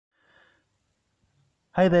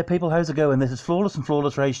Hey there people, how's it going? This is Flawless and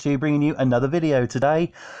Flawless Rage 2 bringing you another video.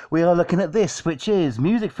 Today we are looking at this, which is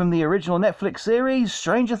music from the original Netflix series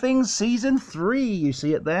Stranger Things Season 3. You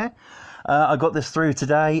see it there? I got this through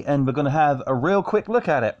today and we're going to have a real quick look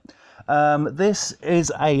at it. This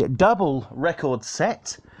is a double record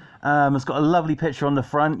set. It's got a lovely picture on the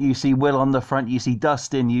front. You see Will on the front, you see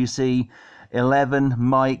Dustin, you see Eleven,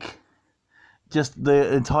 Mike, just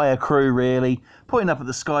the entire crew really, pointing up at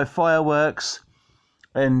the sky, fireworks.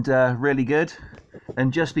 And really good.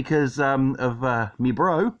 And just because of me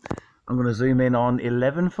bro, I'm going to zoom in on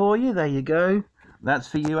 11 for you. There you go. That's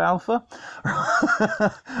for you, Alpha.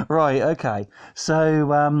 Right, okay.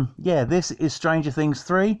 So, yeah, this is Stranger Things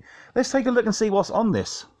 3. Let's take a look and see what's on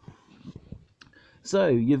this. So,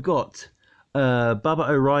 you've got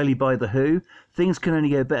Baba O'Riley by The Who, Things Can Only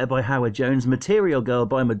Get Better by Howard Jones, Material Girl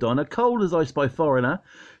by Madonna, Cold as Ice by Foreigner,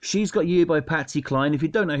 She's Got You by Patsy Cline. If you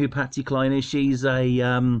don't know who Patsy Cline is, she's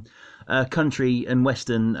a country and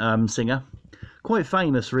western singer. Quite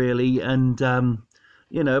famous, really, and,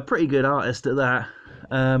 you know, a pretty good artist at that.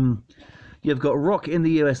 You've got Rock in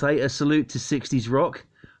the USA, A Salute to 60s Rock,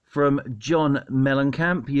 from John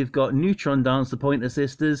Mellencamp. You've got Neutron Dance, The Pointer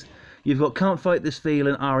Sisters. You've got Can't Fight This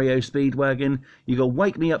Feeling, REO Speedwagon. You've got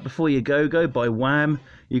Wake Me Up Before You Go Go by Wham.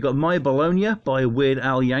 You've got My Bologna by Weird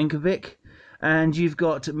Al Yankovic. And you've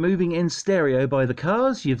got Moving in Stereo by The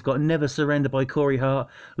Cars. You've got Never Surrender by Corey Hart.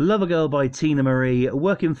 Love a Girl by Tina Marie.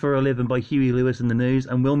 Working for a Living by Huey Lewis and the News.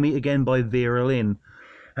 And We'll Meet Again by Vera Lynn.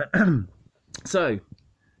 So,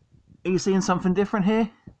 are you seeing something different here?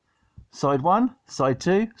 Side 1, Side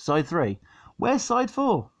 2, Side 3. Where's Side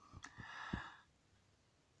 4?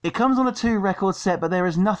 It comes on a 2-record set, but there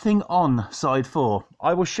is nothing on Side 4.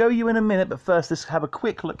 I will show you in a minute, but first let's have a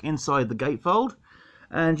quick look inside the gatefold.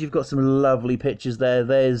 And you've got some lovely pictures there.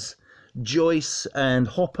 There's Joyce and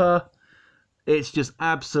Hopper. It's just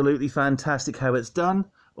absolutely fantastic how it's done.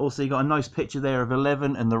 Also, you've got a nice picture there of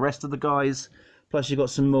 11 and the rest of the guys. Plus, you've got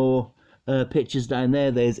some more pictures down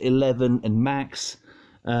there. There's 11 and Max.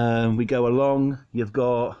 We go along. You've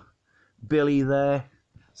got Billy there.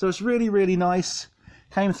 So it's really, really nice.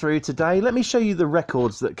 Came through today. Let me show you the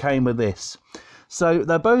records that came with this. So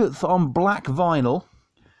they're both on black vinyl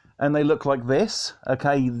and they look like this.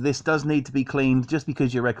 Okay, this does need to be cleaned. Just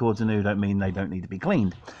because your records are new don't mean they don't need to be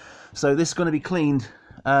cleaned. So this is going to be cleaned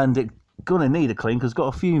and it's going to need a clean because it's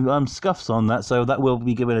got a few scuffs on that, so that will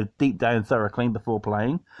be given a deep down thorough clean before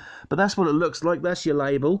playing. But that's what it looks like. That's your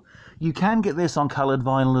label. You can get this on coloured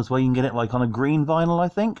vinyl as well. You can get it like on a green vinyl, I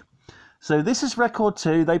think. So this is record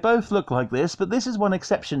 2. They both look like this, but this is one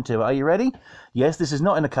exception to it. Are you ready? Yes, this is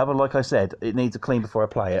not in a cover, like I said. It needs a clean before I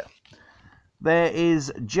play it. There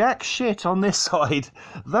is jack shit on this side.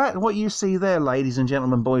 That, what you see there, ladies and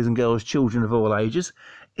gentlemen, boys and girls, children of all ages,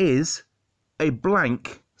 is a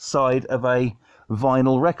blank side of a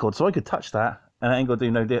vinyl record. So I could touch that and it ain't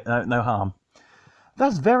going to do no harm.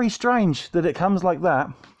 That's very strange that it comes like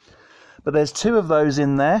that. But there's 2 of those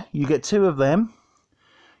in there. You get 2 of them.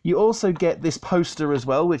 You also get this poster as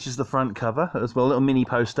well, which is the front cover as well, a little mini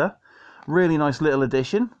poster. Really nice little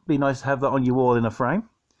addition. Be nice to have that on your wall in a frame.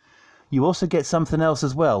 You also get something else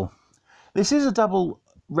as well. This is a double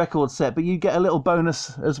record set, but you get a little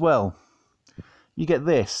bonus as well. You get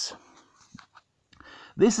this.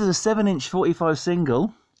 This is a 7-inch 45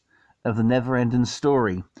 single of The Never Ending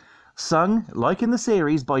Story, sung, like in the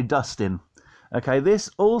series, by Dustin. Okay, this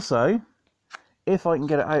also, if I can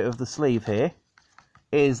get it out of the sleeve here,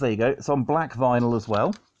 there you go, it's on black vinyl as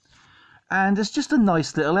well. And it's just a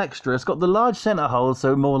nice little extra. It's got the large center hole,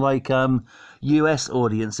 so more like US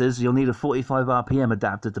audiences. You'll need a 45 RPM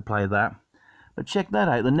adapter to play that. But check that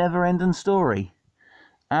out, The Never Ending Story.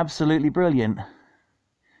 Absolutely brilliant.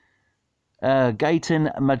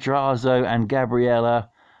 Gaten Madrazo and Gabriella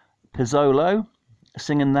Pizzolo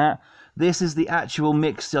singing that. This is the actual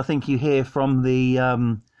mix I think you hear from the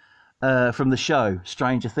show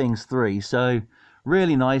Stranger Things 3. So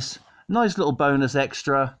really nice little bonus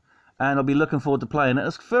extra, and I'll be looking forward to playing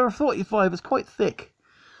it. For a 45, it's quite thick,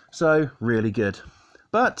 so really good.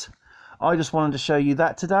 But I just wanted to show you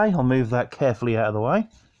that today. I'll move that carefully out of the way.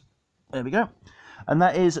 There we go. And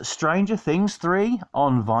that is Stranger Things 3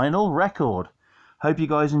 on vinyl record. Hope you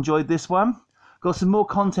guys enjoyed this one. Got some more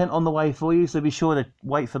content on the way for you, so be sure to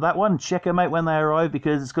wait for that one. Check them out when they arrive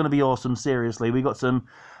because it's going to be awesome, seriously. We got some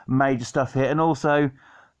major stuff here. And also,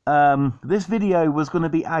 this video was going to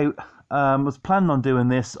be out, was planning on doing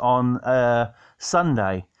this on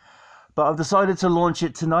Sunday. But I've decided to launch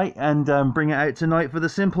it tonight and bring it out tonight for the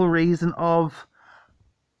simple reason of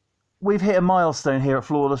we've hit a milestone here at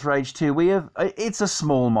Flawless Rage 2. It's a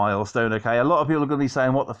small milestone, okay? A lot of people are going to be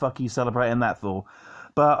saying, what the fuck are you celebrating that for?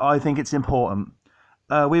 but I think it's important.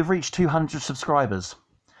 We've reached 200 subscribers.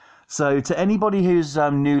 So to anybody who's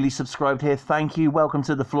newly subscribed here, thank you. Welcome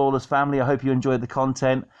to the Flawless family. I hope you enjoyed the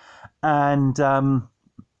content. And,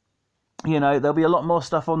 you know, there'll be a lot more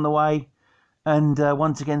stuff on the way. And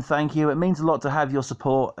once again, thank you. It means a lot to have your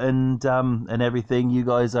support and everything. You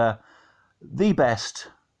guys are the best.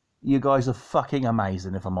 You guys are fucking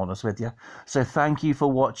amazing, if I'm honest with you. So thank you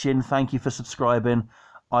for watching. Thank you for subscribing.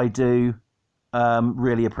 I do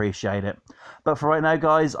really appreciate it. But for right now,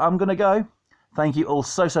 guys, I'm going to go. Thank you all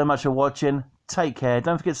so much for watching. Take care.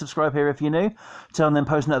 Don't forget to subscribe here if you're new. Turn on them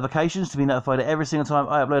post notifications to be notified every single time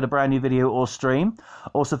I upload a brand new video or stream.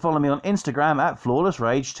 Also follow me on Instagram at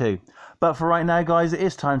FlawlessRage2. But for right now, guys, it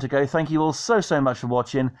is time to go. Thank you all so much for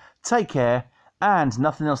watching. Take care. And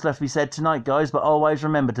nothing else left to be said tonight, guys. But always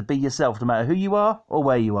remember to be yourself no matter who you are or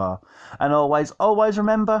where you are. And always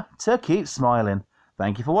remember to keep smiling.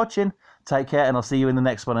 Thank you for watching. Take care and I'll see you in the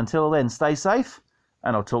next one. Until then, stay safe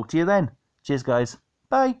and I'll talk to you then. Cheers, guys.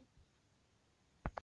 Bye.